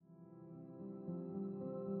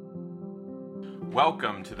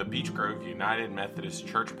Welcome to the Beech Grove United Methodist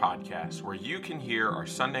Church podcast, where you can hear our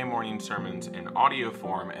Sunday morning sermons in audio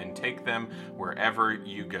form and take them wherever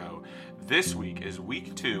you go. This week is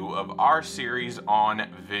week 2 of our series on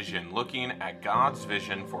vision, looking at God's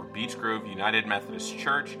vision for Beech Grove United Methodist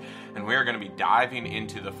Church, and we are going to be diving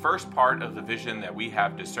into the first part of the vision that we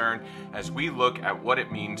have discerned as we look at what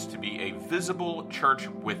it means to be a visible church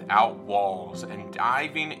without walls, and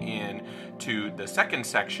diving in to the second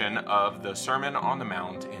section of the Sermon on the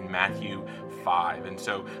Mount in Matthew 5. And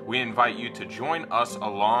so we invite you to join us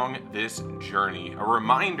along this journey. A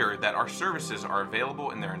reminder that our services are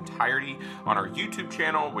available in their entirety on our YouTube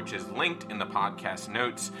channel, which is linked in the podcast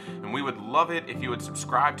notes. And we would love it if you would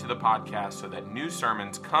subscribe to the podcast so that new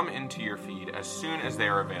sermons come into your feed as soon as they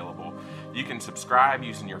are available. You can subscribe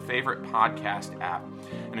using your favorite podcast app.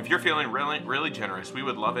 And if you're feeling really generous, we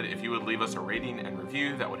would love it if you would leave us a rating and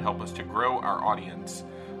review that would help us to grow our audience.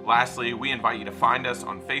 Lastly, we invite you to find us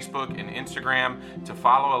on Facebook and Instagram to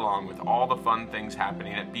follow along with all the fun things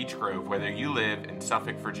happening at Beech Grove, whether you live in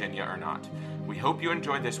Suffolk, Virginia or not. We hope you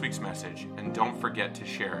enjoyed this week's message, and don't forget to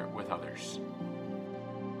share it with others.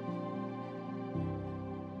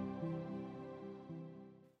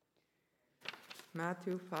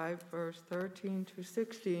 Matthew 5, verse 13 to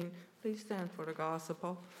 16. Please stand for the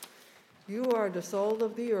gospel. You are the salt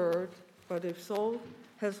of the earth, but if salt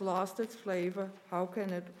has lost its flavor, how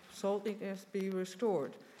can its saltiness be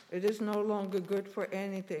restored? It is no longer good for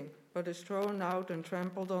anything, but is thrown out and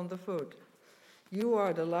trampled on the foot. You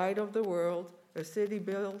are the light of the world. A city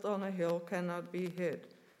built on a hill cannot be hid.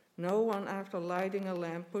 No one, after lighting a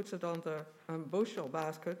lamp, puts it on the bushel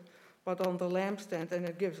basket, but on the lampstand, and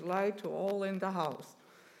it gives light to all in the house.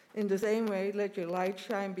 In the same way, let your light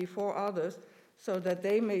shine before others, so that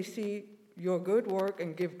they may see your good work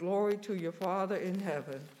and give glory to your Father in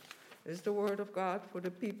heaven. This is the word of God for the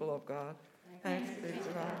people of God. Thanks be to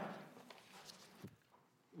God.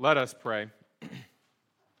 Let us pray.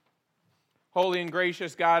 Holy and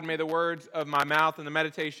gracious God, may the words of my mouth and the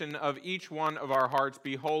meditation of each one of our hearts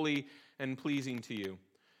be holy and pleasing to you,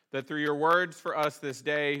 that through your words for us this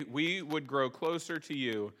day, we would grow closer to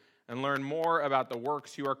you and learn more about the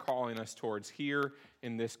works you are calling us towards here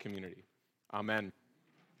in this community. Amen.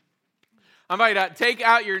 I invite take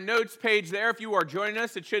out your notes page there. If you are joining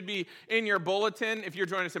us, it should be in your bulletin. If you're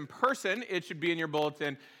joining us in person, it should be in your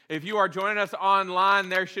bulletin. If you are joining us online,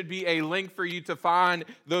 there should be a link for you to find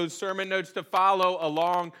those sermon notes to follow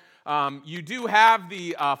along. You do have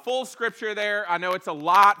the full scripture there. I know it's a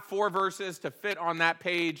lot, 4 verses to fit on that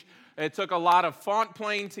page. It took a lot of font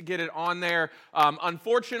playing to get it on there.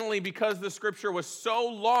 Unfortunately, because the scripture was so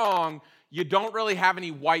long, you don't really have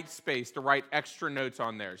any white space to write extra notes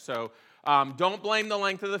on there. So don't blame the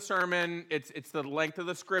length of the sermon. It's the length of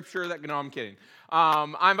the scripture that, no, I'm kidding.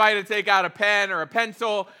 I invite you to take out a pen or a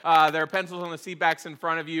pencil. There are pencils on the seat backs in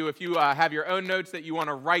front of you. If you have your own notes that you want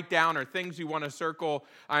to write down or things you want to circle,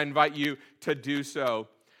 I invite you to do so.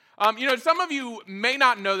 Some of you may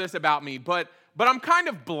not know this about me, but I'm kind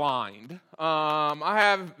of blind. I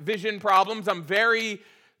have vision problems. I'm very,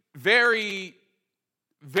 very,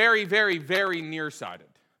 very, very, very nearsighted.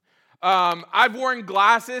 I've worn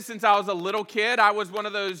glasses since I was a little kid. I was one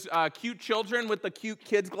of those cute children with the cute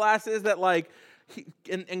kids' glasses that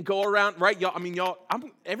and go around, right?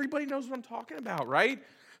 Everybody knows what I'm talking about, right?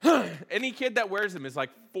 Any kid that wears them is like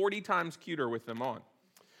 40 times cuter with them on.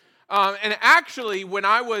 And actually, when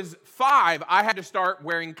I was 5, I had to start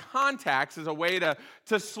wearing contacts as a way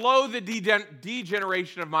to slow the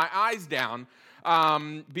degeneration of my eyes down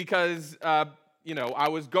because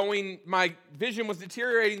my vision was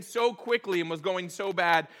deteriorating so quickly and was going so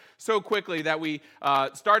bad so quickly that we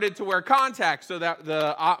started to wear contacts so that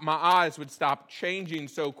my eyes would stop changing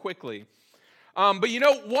so quickly. But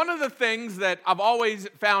one of the things that I've always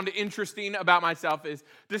found interesting about myself is,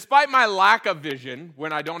 despite my lack of vision,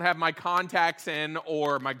 when I don't have my contacts in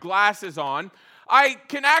or my glasses on, I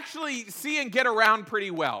can actually see and get around pretty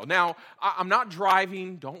well. Now, I'm not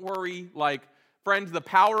driving, don't worry. Friends, the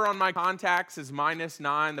power on my contacts is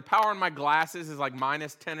 -9. The power on my glasses is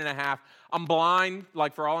 -10.5. I'm blind,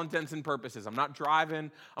 for all intents and purposes. I'm not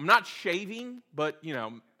driving. I'm not shaving, but,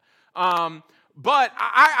 but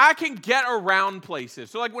I can get around places.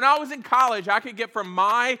 So, when I was in college, I could get from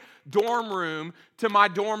my dorm room to my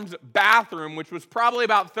dorm's bathroom, which was probably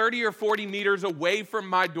about 30 or 40 meters away from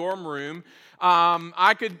my dorm room.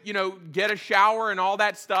 I could, get a shower and all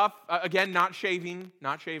that stuff. Again, not shaving.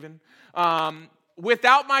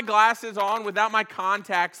 Without my glasses on, without my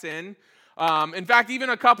contacts in. In fact, even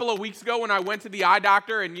a couple of weeks ago when I went to the eye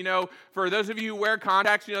doctor, and for those of you who wear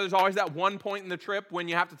contacts, there's always that one point in the trip when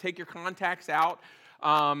you have to take your contacts out.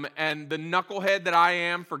 and the knucklehead that I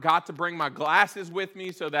am forgot to bring my glasses with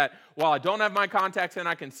me so that while I don't have my contacts in,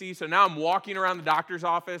 I can see. So now I'm walking around the doctor's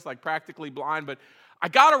office like practically blind, but I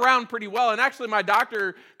got around pretty well. And actually my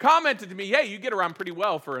doctor commented to me, hey, you get around pretty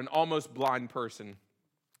well for an almost blind person.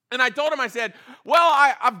 And I told him, I said,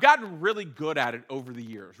 well, I've gotten really good at it over the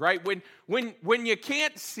years, right? When you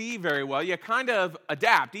can't see very well, you kind of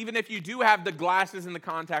adapt, even if you do have the glasses and the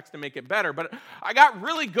contacts to make it better. But I got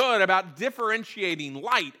really good about differentiating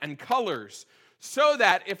light and colors so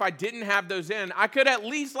that if I didn't have those in, I could at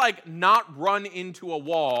least not run into a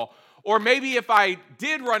wall. Or maybe if I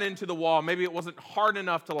did run into the wall, maybe it wasn't hard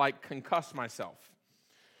enough to concuss myself.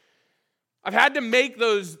 I've had to make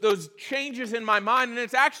those changes in my mind, and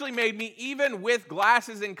it's actually made me, even with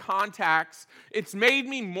glasses and contacts, it's made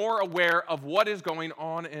me more aware of what is going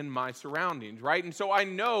on in my surroundings, right? And so I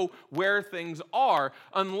know where things are,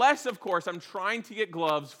 unless, of course, I'm trying to get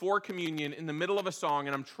gloves for communion in the middle of a song,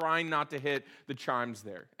 and I'm trying not to hit the chimes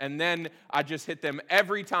there. And then I just hit them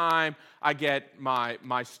every time. I get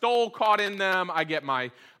my stole caught in them. I get my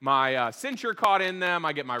cincher caught in them.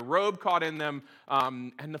 I get my robe caught in them.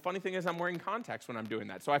 And the funny thing is I'm wearing contacts when I'm doing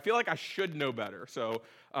that. So I feel like I should know better. So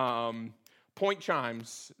point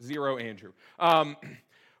chimes, 0 Andrew.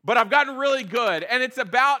 But I've gotten really good. And it's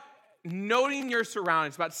about noting your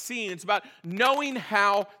surroundings, about seeing. It's about knowing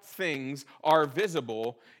how things are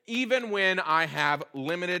visible, even when I have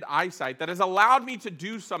limited eyesight. That has allowed me to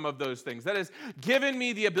do some of those things. That has given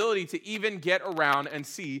me the ability to even get around and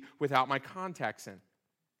see without my contacts in.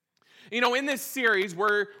 You know, in this series,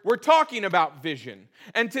 we're talking about vision.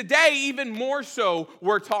 And today, even more so,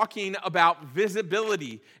 we're talking about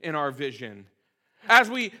visibility in our vision. As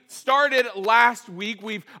we started last week,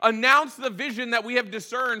 we've announced the vision that we have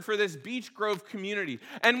discerned for this Beech Grove community.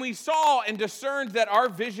 And we saw and discerned that our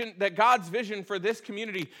vision, that God's vision for this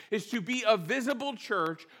community is to be a visible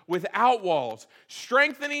church without walls,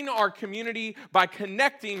 strengthening our community by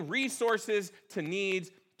connecting resources to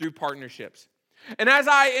needs through partnerships. And as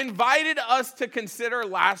I invited us to consider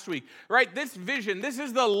last week, right, this vision, this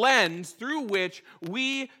is the lens through which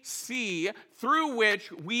we see, through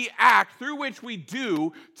which we act, through which we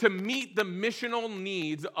do to meet the missional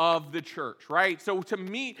needs of the church, right? So to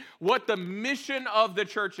meet what the mission of the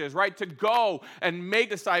church is, right? To go and make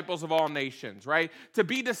disciples of all nations, right? To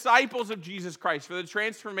be disciples of Jesus Christ for the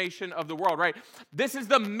transformation of the world, right? This is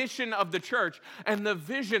the mission of the church. And the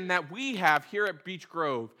vision that we have here at Beech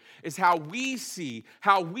Grove is how we see,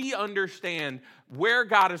 how we understand where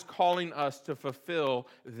God is calling us to fulfill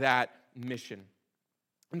that mission.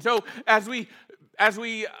 And so as we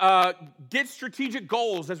get strategic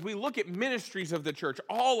goals, as we look at ministries of the church,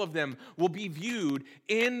 all of them will be viewed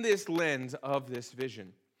in this lens of this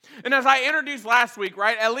vision. And as I introduced last week,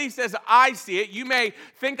 right, at least as I see it, you may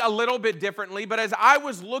think a little bit differently, but as I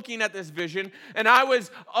was looking at this vision and I was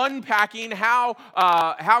unpacking how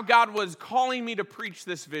God was calling me to preach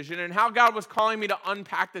this vision and how God was calling me to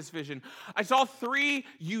unpack this vision, I saw 3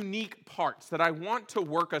 unique parts that I want to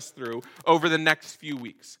work us through over the next few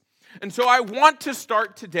weeks. And so I want to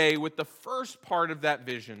start today with the first part of that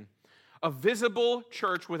vision, a visible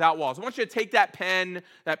church without walls. I want you to take that pen,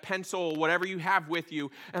 that pencil, whatever you have with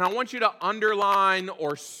you, and I want you to underline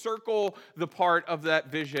or circle the part of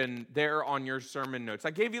that vision there on your sermon notes.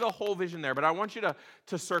 I gave you the whole vision there, but I want you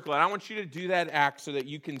to circle it. I want you to do that act so that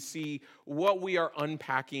you can see what we are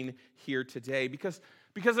unpacking here today. Because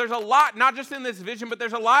there's a lot, not just in this vision, but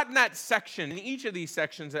there's a lot in that section, in each of these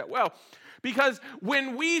sections as well. Because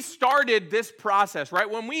when we started this process, right,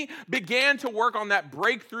 when we began to work on that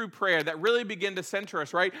breakthrough prayer that really began to center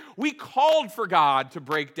us, right, we called for God to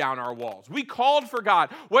break down our walls. We called for God,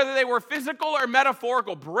 whether they were physical or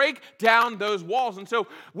metaphorical, break down those walls. And so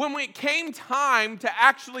when it came time to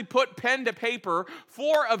actually put pen to paper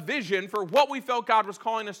for a vision for what we felt God was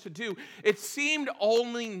calling us to do, it seemed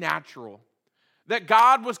only natural that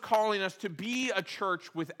God was calling us to be a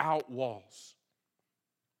church without walls.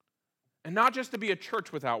 And not just to be a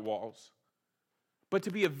church without walls, but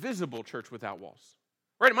to be a visible church without walls.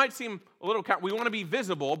 Right? It might seem a little, we want to be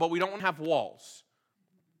visible, but we don't want to have walls.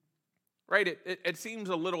 Right? It seems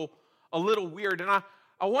a little weird. And I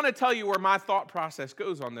want to tell you where my thought process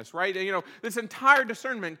goes on this, right? You know, this entire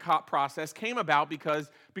discernment process came about because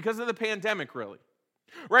of the pandemic, really.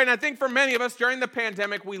 Right? And I think for many of us during the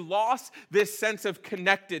pandemic, we lost this sense of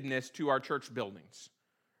connectedness to our church buildings.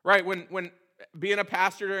 Right? When being a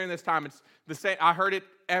pastor during this time, it's the same. I heard it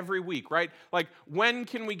every week, right? Like, when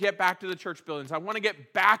can we get back to the church buildings? I want to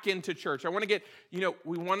get back into church. I want to get,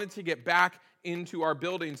 we wanted to get back into our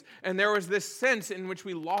buildings. And there was this sense in which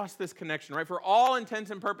we lost this connection, right? For all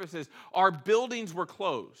intents and purposes, our buildings were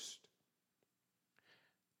closed.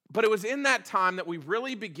 But it was in that time that we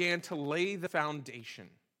really began to lay the foundation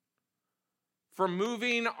for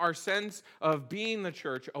moving our sense of being the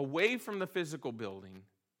church away from the physical building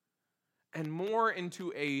and more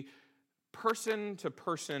into a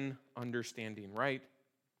person-to-person understanding, right?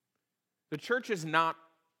 The church is not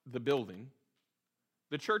the building.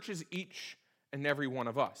 The church is each and every one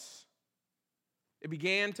of us. It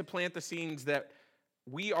began to plant the seeds that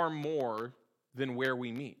we are more than where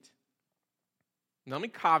we meet. Now, let me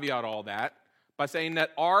caveat all that by saying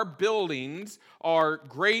that our buildings are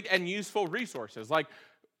great and useful resources. Like,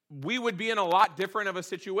 we would be in a lot different of a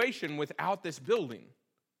situation without this building.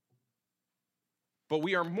 But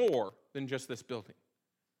we are more than just this building.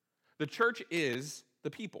 The church is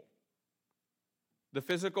the people. The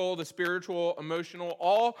physical, the spiritual, emotional,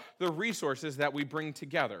 all the resources that we bring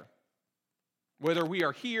together, whether we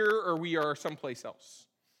are here or we are someplace else.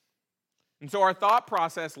 And so our thought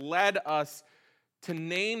process led us to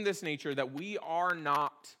name this nature that we are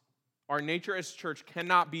not, our nature as church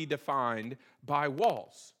cannot be defined by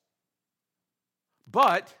walls.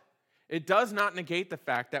 But it does not negate the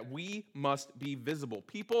fact that we must be visible.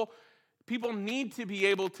 People need to be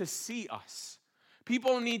able to see us.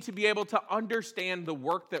 People need to be able to understand the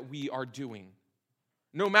work that we are doing,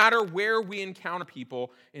 no matter where we encounter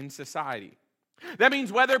people in society. That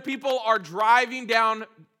means whether people are driving down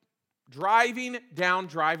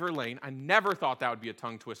driver lane. I never thought that would be a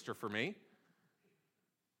tongue twister for me.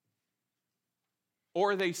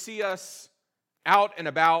 Or they see us out and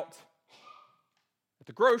about at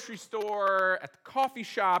the grocery store, at the coffee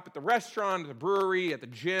shop, at the restaurant, at the brewery, at the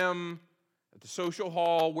gym, at the social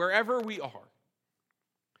hall, wherever we are.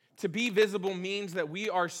 To be visible means that we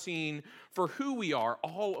are seen for who we are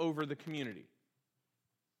all over the community.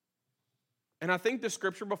 And I think the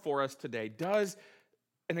scripture before us today does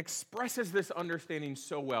and expresses this understanding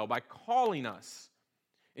so well by calling us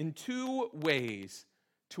in two ways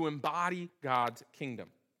to embody God's kingdom.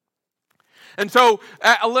 And so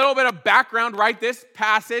a little bit of background, right? This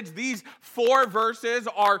passage, these 4 verses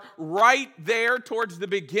are right there towards the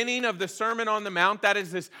beginning of the Sermon on the Mount. That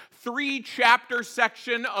is this 3-chapter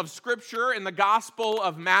section of Scripture in the Gospel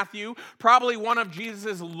of Matthew, probably one of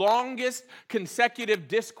Jesus' longest consecutive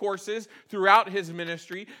discourses throughout his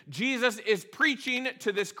ministry. Jesus is preaching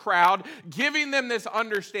to this crowd, giving them this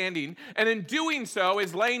understanding, and in doing so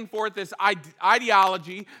is laying forth this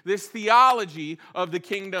ideology, this theology of the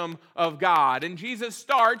kingdom of God. And Jesus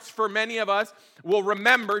starts, for many of us will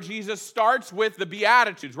remember, Jesus starts with the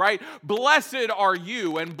Beatitudes, right? Blessed are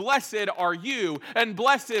you, and blessed are you, and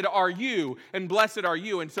blessed are you, and blessed are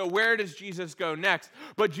you. And so where does Jesus go next?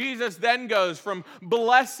 But Jesus then goes from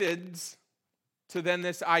blesseds to then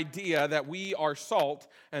this idea that we are salt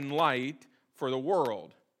and light for the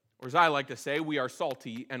world. Or as I like to say, we are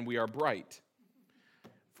salty and we are bright.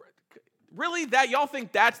 Really? That y'all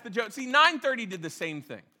think that's the joke? See, 9:30 did the same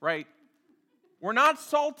thing, right? We're not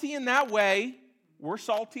salty in that way. We're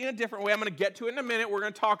salty in a different way. I'm going to get to it in a minute. We're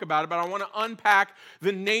going to talk about it, but I want to unpack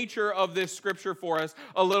the nature of this scripture for us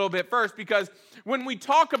a little bit first, because when we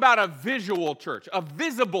talk about a visual church, a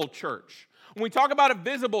visible church, when we talk about a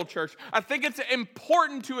visible church, I think it's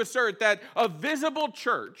important to assert that a visible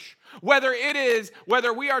church, whether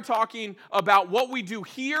we are talking about what we do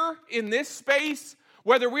here in this space,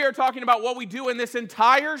 whether we are talking about what we do in this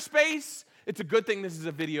entire space, it's a good thing this is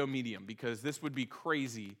a video medium, because this would be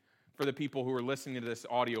crazy for the people who are listening to this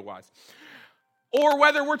audio-wise. Or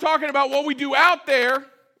whether we're talking about what we do out there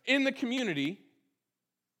in the community,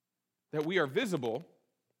 that we are visible,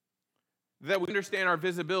 that we understand our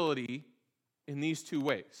visibility in these 2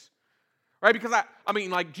 ways. Right? Because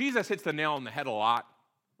Jesus hits the nail on the head a lot,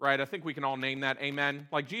 right? I think we can all name that, amen?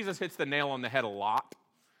 Like, Jesus hits the nail on the head a lot.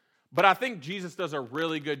 But I think Jesus does a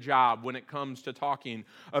really good job when it comes to talking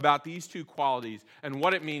about these 2 qualities and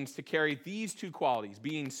what it means to carry these 2 qualities,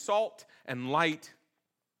 being salt and light,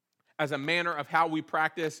 as a manner of how we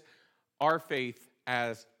practice our faith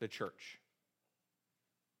as the church.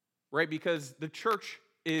 Right? Because the church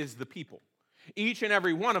is the people. Each and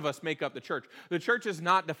every one of us make up the church. The church is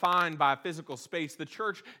not defined by a physical space. The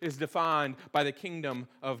church is defined by the kingdom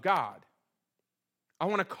of God. I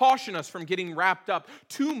want to caution us from getting wrapped up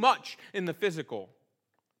too much in the physical,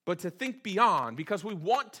 but to think beyond, because we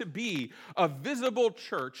want to be a visible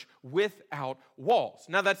church without walls.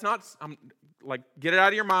 Now, that's not, get it out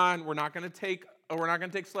of your mind. We're not going to take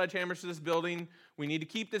sledgehammers to this building. We need to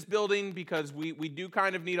keep this building because we do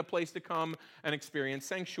kind of need a place to come and experience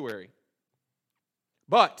sanctuary.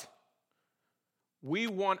 But we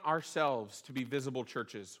want ourselves to be visible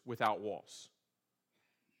churches without walls.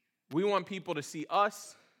 We want people to see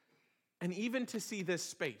us and even to see this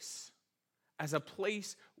space as a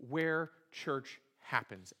place where church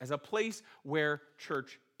happens, as a place where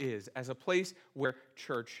church is, as a place where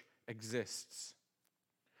church exists.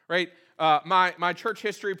 Right? My church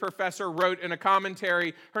history professor wrote in a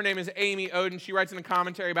commentary, her name is Amy Oden, she writes in a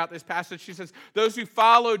commentary about this passage, she says, those who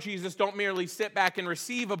follow Jesus don't merely sit back and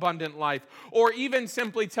receive abundant life, or even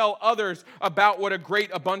simply tell others about what a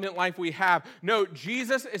great abundant life we have. No,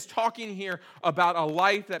 Jesus is talking here about a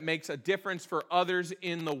life that makes a difference for others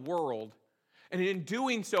in the world, and in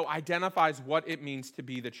doing so identifies what it means to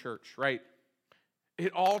be the church, right?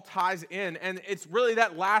 It all ties in, and it's really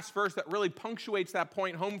that last verse that really punctuates that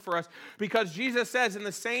point home for us, because Jesus says, in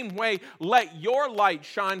the same way, let your light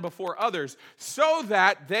shine before others, so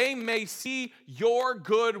that they may see your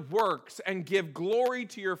good works and give glory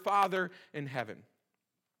to your Father in heaven.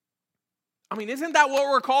 I mean, isn't that what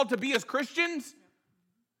we're called to be as Christians?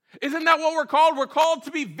 Isn't that what we're called? We're called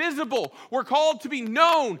to be visible. We're called to be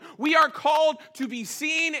known. We are called to be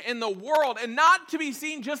seen in the world, and not to be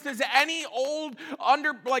seen just as any old,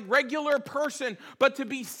 regular person, but to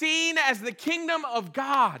be seen as the kingdom of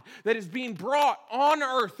God that is being brought on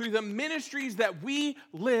earth through the ministries that we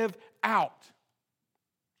live out.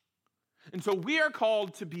 And so we are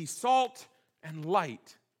called to be salt and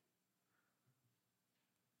light.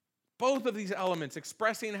 Both of these elements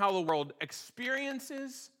expressing how the world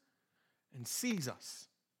experiences and sees us.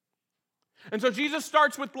 And so Jesus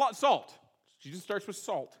starts with salt. Jesus starts with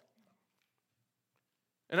salt.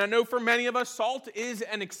 And I know for many of us, salt is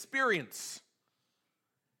an experience.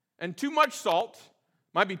 And too much salt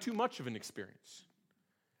might be too much of an experience.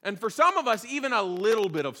 And for some of us, even a little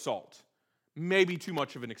bit of salt may be too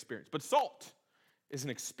much of an experience. But salt is an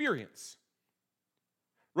experience.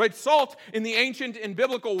 Right? Salt in the ancient and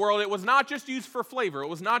biblical world, it was not just used for flavor. It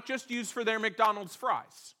was not just used for their McDonald's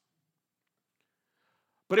fries.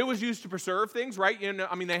 But it was used to preserve things, right?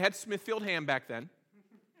 They had Smithfield ham back then.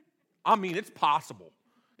 It's possible.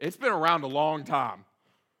 It's been around a long time.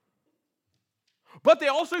 But they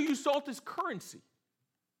also used salt as currency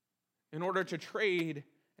in order to trade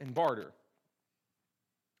and barter.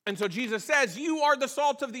 And so Jesus says, you are the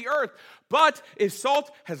salt of the earth. But if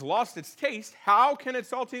salt has lost its taste, how can its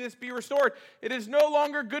saltiness be restored? It is no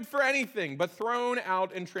longer good for anything, but thrown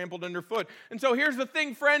out and trampled underfoot. And so here's the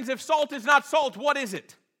thing, friends. If salt is not salt, what is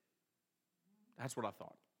it? That's what I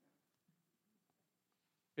thought.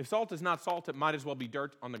 If salt is not salt, it might as well be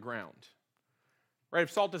dirt on the ground. Right? If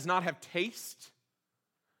salt does not have taste,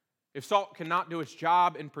 if salt cannot do its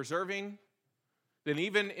job in preserving, then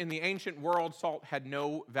even in the ancient world, salt had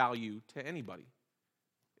no value to anybody.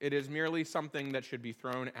 It is merely something that should be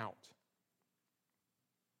thrown out.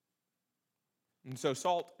 And so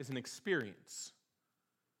salt is an experience.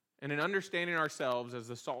 And in understanding ourselves as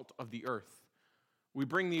the salt of the earth, we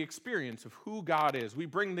bring the experience of who God is. We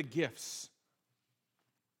bring the gifts.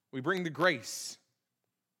 We bring the grace.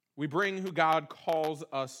 We bring who God calls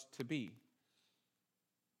us to be.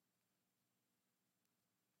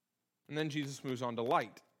 And then Jesus moves on to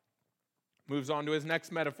light. Moves on to his next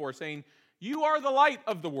metaphor, saying, you are the light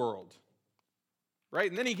of the world. Right?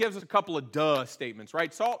 And then he gives us a couple of duh statements,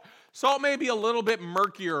 right? Salt may be a little bit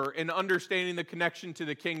murkier in understanding the connection to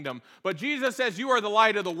the kingdom, but Jesus says you are the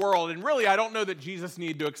light of the world. And really, I don't know that Jesus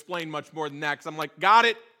needed to explain much more than that, because I'm like, got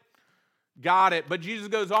it. But Jesus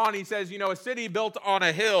goes on, he says, a city built on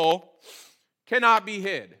a hill cannot be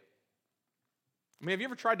hid. Have you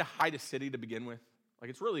ever tried to hide a city to begin with?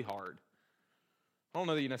 It's really hard. I don't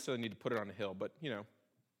know that you necessarily need to put it on a hill, but,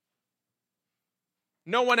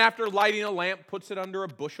 No one, after lighting a lamp, puts it under a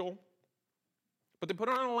bushel, but they put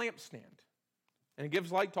it on a lampstand, and it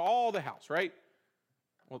gives light to all the house, right?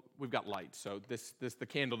 Well, we've got light, so the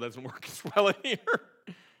candle doesn't work as well in here.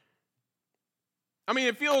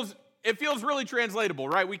 It feels really translatable,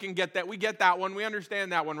 right? We can get that. We get that one. We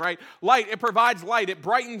understand that one, right? Light, it provides light. It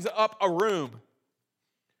brightens up a room.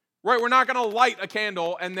 Right, we're not going to light a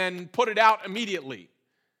candle and then put it out immediately,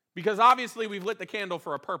 because obviously we've lit the candle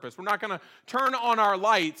for a purpose. We're not going to turn on our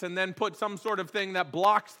lights and then put some sort of thing that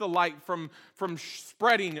blocks the light from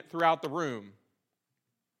spreading throughout the room.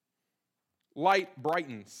 Light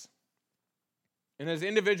brightens. And as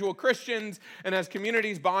individual Christians and as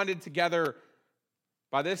communities bonded together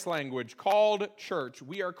by this language called church,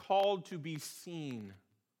 we are called to be seen.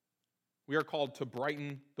 We are called to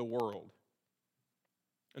brighten the world.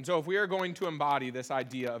 And so if we are going to embody this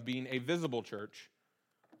idea of being a visible church,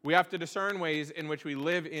 we have to discern ways in which we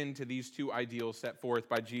live into these two ideals set forth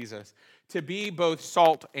by Jesus, to be both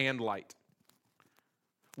salt and light.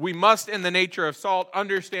 We must, in the nature of salt,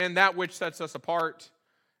 understand that which sets us apart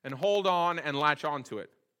and hold on and latch onto it.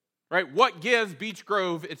 Right? What gives Beech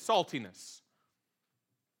Grove its saltiness?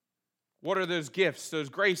 What are those gifts, those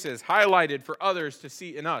graces highlighted for others to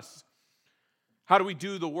see in us? How do we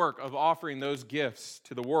do the work of offering those gifts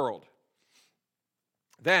to the world?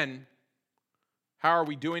 Then, how are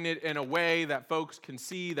we doing it in a way that folks can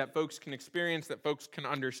see, that folks can experience, that folks can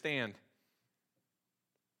understand?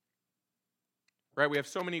 Right? We have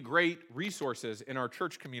so many great resources in our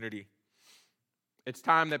church community. It's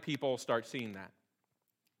time that people start seeing that.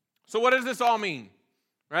 So what does this all mean?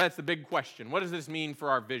 Right? That's the big question. What does this mean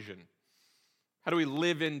for our vision? How do we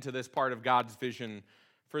live into this part of God's vision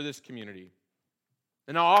for this community?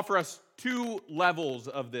 And I'll offer us two levels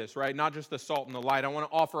of this, right? Not just the salt and the light. I want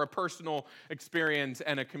to offer a personal experience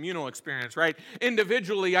and a communal experience, right?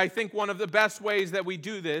 Individually, I think one of the best ways that we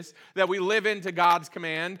do this, that we live into God's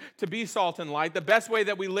command to be salt and light, the best way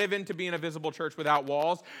that we live into being a visible church without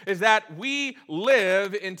walls, is that we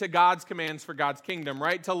live into God's commands for God's kingdom,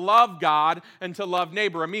 right? To love God and to love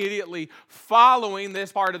neighbor. Immediately following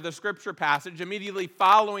this part of the scripture passage, immediately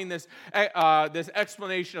following this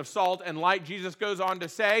explanation of salt and light, Jesus goes on to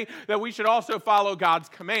say that we should also follow God's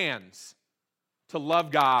commands to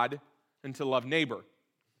love God and to love neighbor.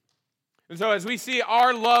 And so as we see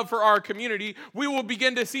our love for our community, we will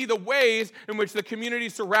begin to see the ways in which the community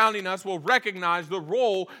surrounding us will recognize the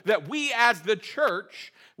role that we as the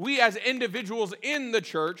church, we as individuals in the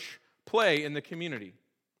church, play in the community.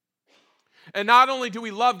 And not only do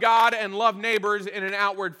we love God and love neighbors in an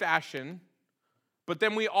outward fashion, but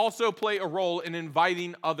then we also play a role in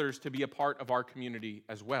inviting others to be a part of our community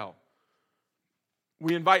as well.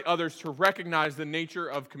 We invite others to recognize the nature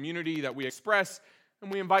of community that we express,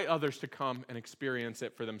 and we invite others to come and experience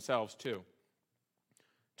it for themselves too.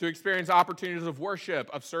 To experience opportunities of worship,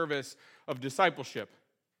 of service, of discipleship.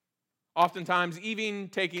 Oftentimes, even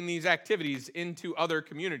taking these activities into other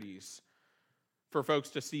communities for folks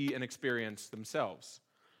to see and experience themselves.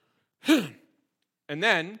 And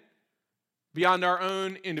then, beyond our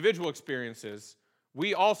own individual experiences,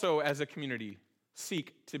 we also, as a community,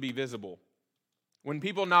 seek to be visible. When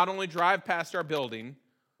people not only drive past our building,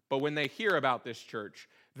 but when they hear about this church,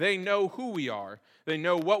 they know who we are, they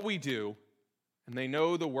know what we do, and they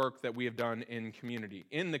know the work that we have done in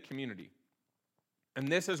the community. And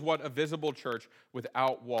this is what a visible church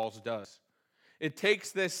without walls does. It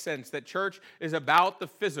takes this sense that church is about the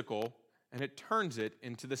physical, and it turns it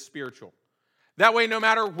into the spiritual. That way, no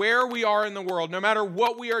matter where we are in the world, no matter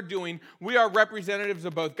what we are doing, we are representatives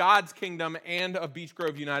of both God's kingdom and of Beech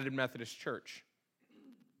Grove United Methodist Church.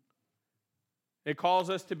 It calls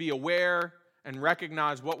us to be aware and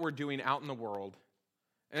recognize what we're doing out in the world.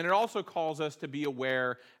 And it also calls us to be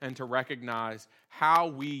aware and to recognize how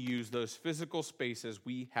we use those physical spaces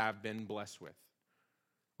we have been blessed with.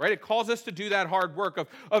 Right? It calls us to do that hard work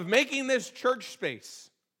of making this church space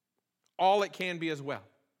all it can be as well.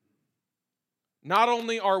 Not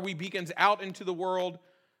only are we beacons out into the world,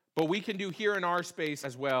 but we can do here in our space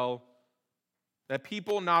as well, that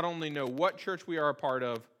people not only know what church we are a part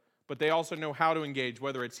of, but they also know how to engage,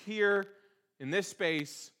 whether it's here in this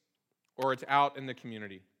space or it's out in the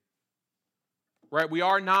community. Right? We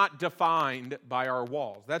are not defined by our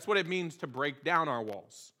walls. That's what it means to break down our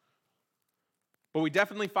walls. But we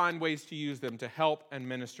definitely find ways to use them to help and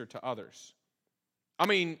minister to others. I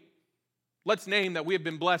mean, let's name that we have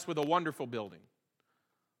been blessed with a wonderful building.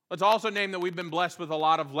 Let's also name that we've been blessed with a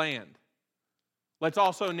lot of land. Let's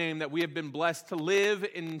also name that we have been blessed to live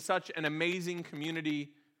in such an amazing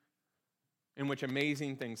community in which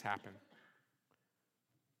amazing things happen.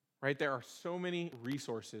 Right? There are so many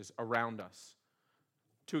resources around us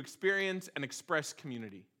to experience and express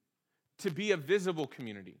community, to be a visible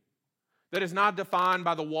community that is not defined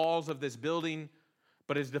by the walls of this building,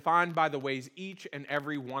 but is defined by the ways each and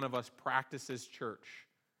every one of us practices church,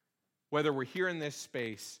 whether we're here in this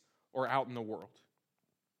space or out in the world.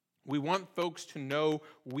 We want folks to know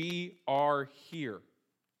we are here.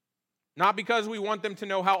 Not because we want them to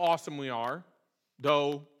know how awesome we are,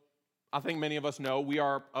 though I think many of us know we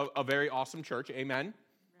are a very awesome church, amen?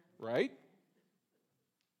 Right?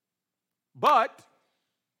 But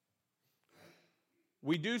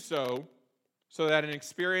we do so that in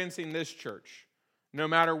experiencing this church, no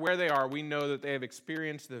matter where they are, we know that they have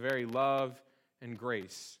experienced the very love and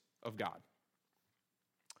grace of God.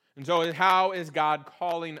 And so how is God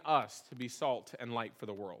calling us to be salt and light for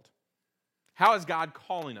the world? How is God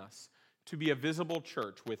calling us to be a visible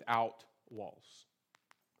church without walls?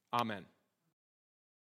 Amen.